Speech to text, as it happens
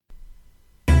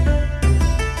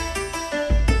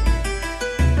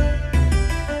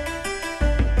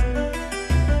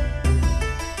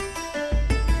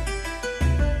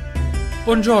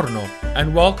Buongiorno,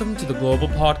 and welcome to the Global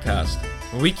Podcast,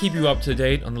 where we keep you up to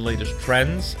date on the latest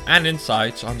trends and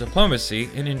insights on diplomacy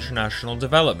and international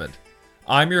development.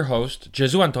 I'm your host,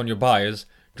 Gesù Antonio Baez,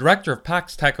 Director of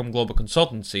Pax Techum Global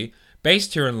Consultancy,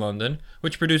 based here in London,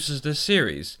 which produces this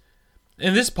series.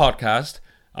 In this podcast,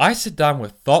 I sit down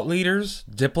with thought leaders,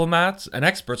 diplomats, and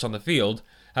experts on the field,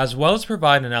 as well as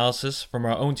provide analysis from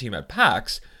our own team at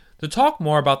Pax, to talk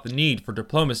more about the need for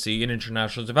diplomacy and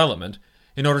international development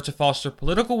in order to foster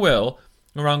political will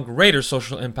around greater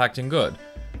social impact and good.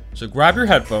 So grab your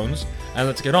headphones and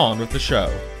let's get on with the show.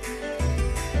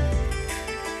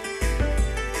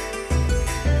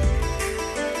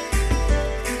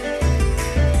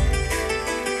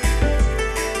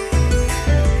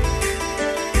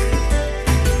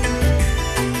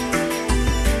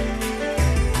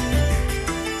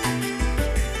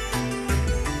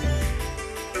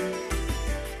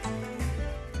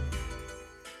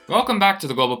 Welcome back to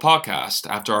the Global Podcast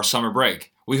after our summer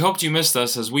break. We hoped you missed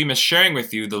us as we miss sharing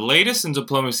with you the latest in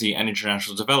diplomacy and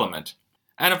international development.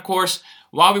 And of course,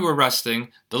 while we were resting,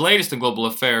 the latest in global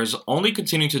affairs only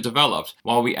continue to develop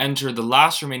while we enter the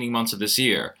last remaining months of this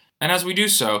year. And as we do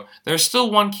so, there's still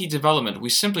one key development we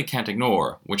simply can't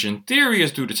ignore, which in theory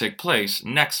is due to take place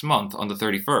next month on the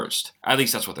 31st. At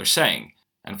least that's what they're saying.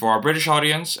 And for our British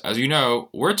audience, as you know,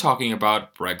 we're talking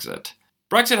about Brexit.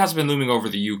 Brexit has been looming over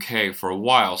the UK for a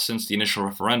while since the initial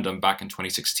referendum back in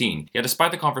 2016. Yet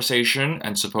despite the conversation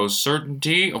and supposed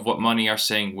certainty of what many are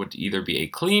saying would either be a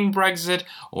clean Brexit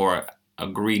or a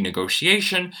green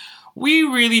negotiation, we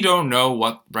really don't know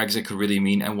what Brexit could really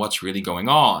mean and what's really going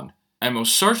on. And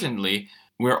most certainly,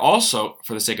 we're also,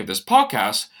 for the sake of this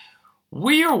podcast,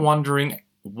 we are wondering,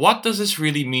 what does this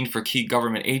really mean for key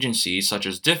government agencies such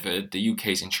as DFID, the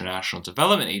UK's International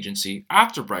Development Agency,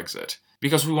 after Brexit?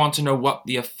 Because we want to know what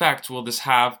the effect will this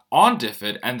have on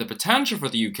DFID and the potential for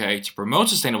the UK to promote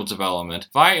sustainable development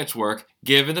via its work,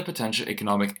 given the potential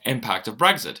economic impact of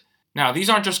Brexit. Now, these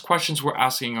aren't just questions we're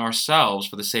asking ourselves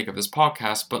for the sake of this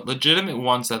podcast, but legitimate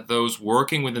ones that those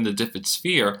working within the DFID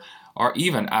sphere are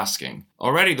even asking.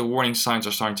 Already the warning signs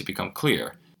are starting to become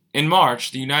clear. In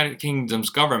March, the United Kingdom's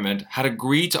government had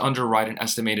agreed to underwrite an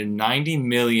estimated £90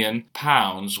 million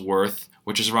worth,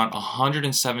 which is around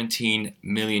 117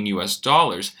 million US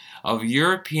dollars, of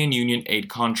European Union aid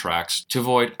contracts to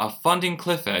avoid a funding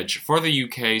cliff edge for the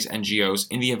UK's NGOs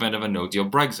in the event of a no-deal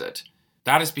Brexit.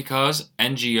 That is because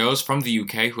NGOs from the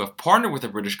UK who have partnered with the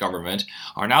British government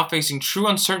are now facing true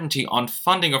uncertainty on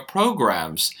funding of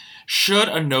programs should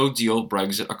a no-deal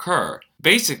Brexit occur.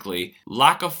 Basically,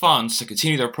 lack of funds to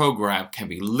continue their program can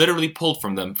be literally pulled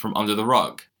from them from under the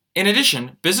rug. In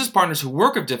addition, business partners who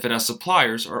work with DFID as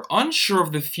suppliers are unsure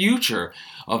of the future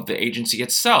of the agency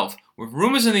itself, with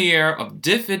rumors in the air of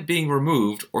DFID being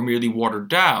removed or merely watered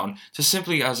down to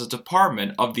simply as a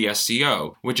department of the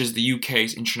SCO, which is the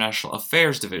UK's International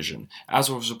Affairs Division,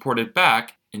 as was reported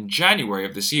back in January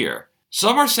of this year.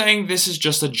 Some are saying this is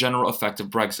just a general effect of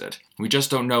Brexit. We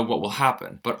just don't know what will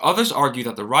happen. But others argue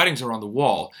that the writings are on the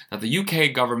wall, that the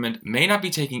UK government may not be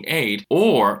taking aid,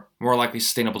 or, more likely,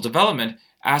 sustainable development,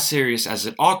 as serious as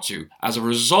it ought to, as a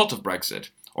result of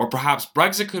Brexit. Or perhaps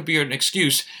Brexit could be an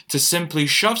excuse to simply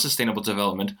shove sustainable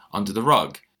development under the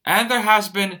rug. And there has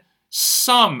been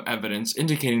some evidence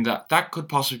indicating that that could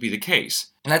possibly be the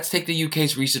case. Let's take the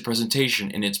UK's recent presentation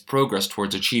in its progress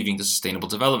towards achieving the Sustainable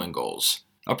Development Goals.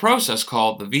 A process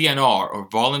called the VNR, or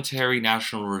Voluntary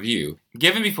National Review,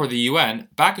 given before the UN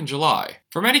back in July.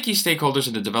 For many key stakeholders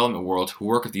in the development world who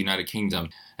work with the United Kingdom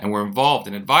and were involved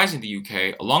in advising the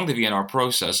UK along the VNR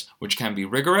process, which can be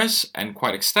rigorous and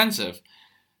quite extensive,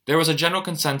 there was a general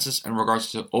consensus in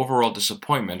regards to overall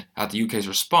disappointment at the UK's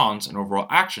response and overall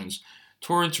actions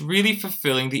towards really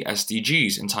fulfilling the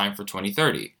SDGs in time for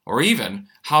 2030, or even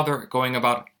how they're going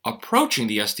about approaching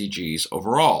the SDGs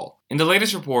overall. In the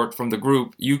latest report from the group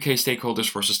UK Stakeholders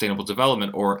for Sustainable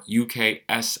Development, or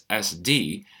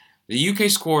UKSSD, the UK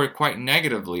scored quite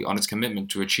negatively on its commitment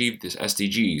to achieve the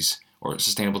SDGs, or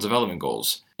Sustainable Development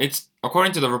Goals.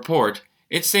 According to the report,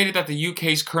 it stated that the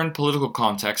UK's current political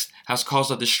context has caused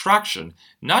a distraction,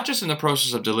 not just in the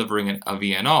process of delivering a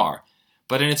VNR,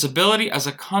 but in its ability as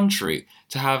a country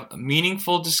to have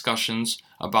meaningful discussions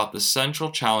about the central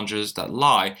challenges that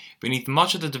lie beneath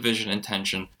much of the division and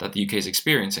tension that the UK is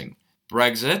experiencing.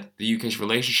 Brexit, the UK's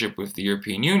relationship with the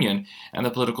European Union, and the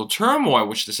political turmoil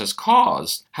which this has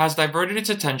caused, has diverted its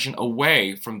attention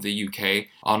away from the UK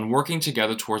on working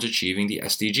together towards achieving the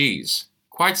SDGs.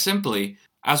 Quite simply,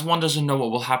 as one doesn't know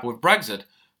what will happen with Brexit,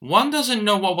 one doesn't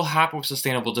know what will happen with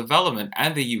sustainable development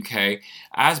and the UK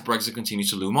as Brexit continues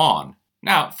to loom on.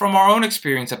 Now, from our own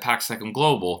experience at Pax Techum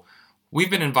Global, We've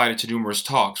been invited to numerous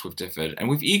talks with DFID, and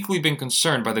we've equally been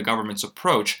concerned by the government's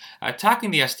approach at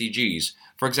attacking the SDGs,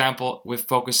 for example, with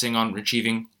focusing on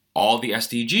achieving all the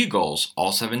SDG goals,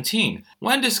 all 17,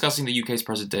 when discussing the UK's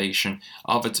presentation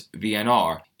of its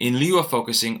VNR, in lieu of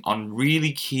focusing on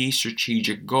really key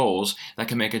strategic goals that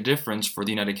can make a difference for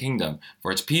the United Kingdom,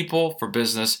 for its people, for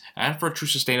business, and for a true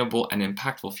sustainable and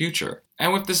impactful future.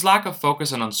 And with this lack of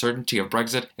focus and uncertainty of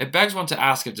Brexit, it begs one to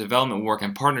ask if development work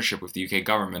in partnership with the UK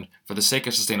government, for the sake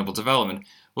of sustainable development,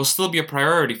 will still be a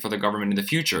priority for the government in the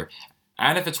future,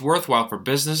 and if it's worthwhile for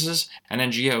businesses and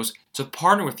NGOs to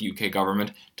partner with the UK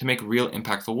government to make real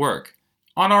impactful work.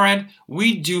 On our end,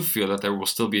 we do feel that there will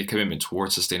still be a commitment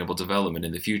towards sustainable development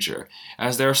in the future,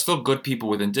 as there are still good people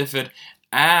within DFID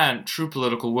and true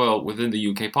political will within the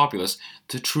UK populace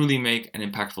to truly make an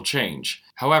impactful change.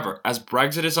 However, as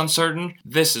Brexit is uncertain,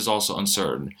 this is also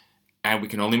uncertain, and we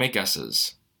can only make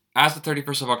guesses. As the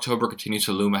 31st of October continues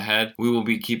to loom ahead, we will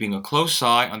be keeping a close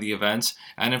eye on the events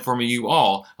and informing you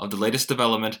all of the latest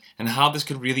development and how this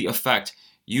could really affect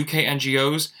UK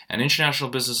NGOs and international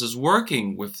businesses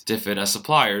working with DFID as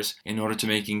suppliers in order to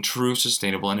making true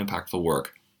sustainable and impactful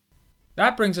work.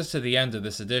 That brings us to the end of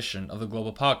this edition of the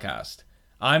Global Podcast.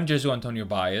 I'm Jesu Antonio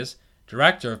Baez,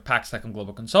 Director of Pax Tecum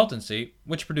Global Consultancy,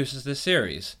 which produces this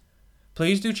series.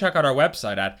 Please do check out our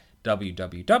website at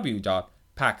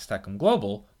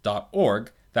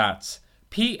www.paxtecumglobal.org. That's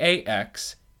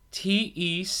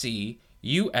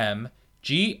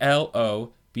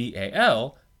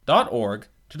PAXTECUMGLOBAL.org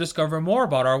to discover more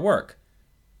about our work.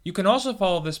 You can also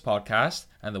follow this podcast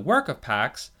and the work of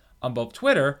Pax on both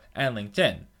Twitter and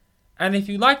LinkedIn. And if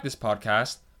you like this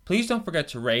podcast, please don't forget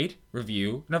to rate,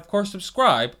 review, and of course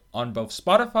subscribe on both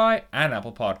Spotify and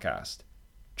Apple Podcast.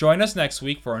 Join us next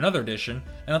week for another edition,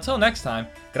 and until next time,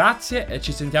 grazie e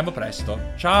ci sentiamo presto.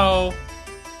 Ciao!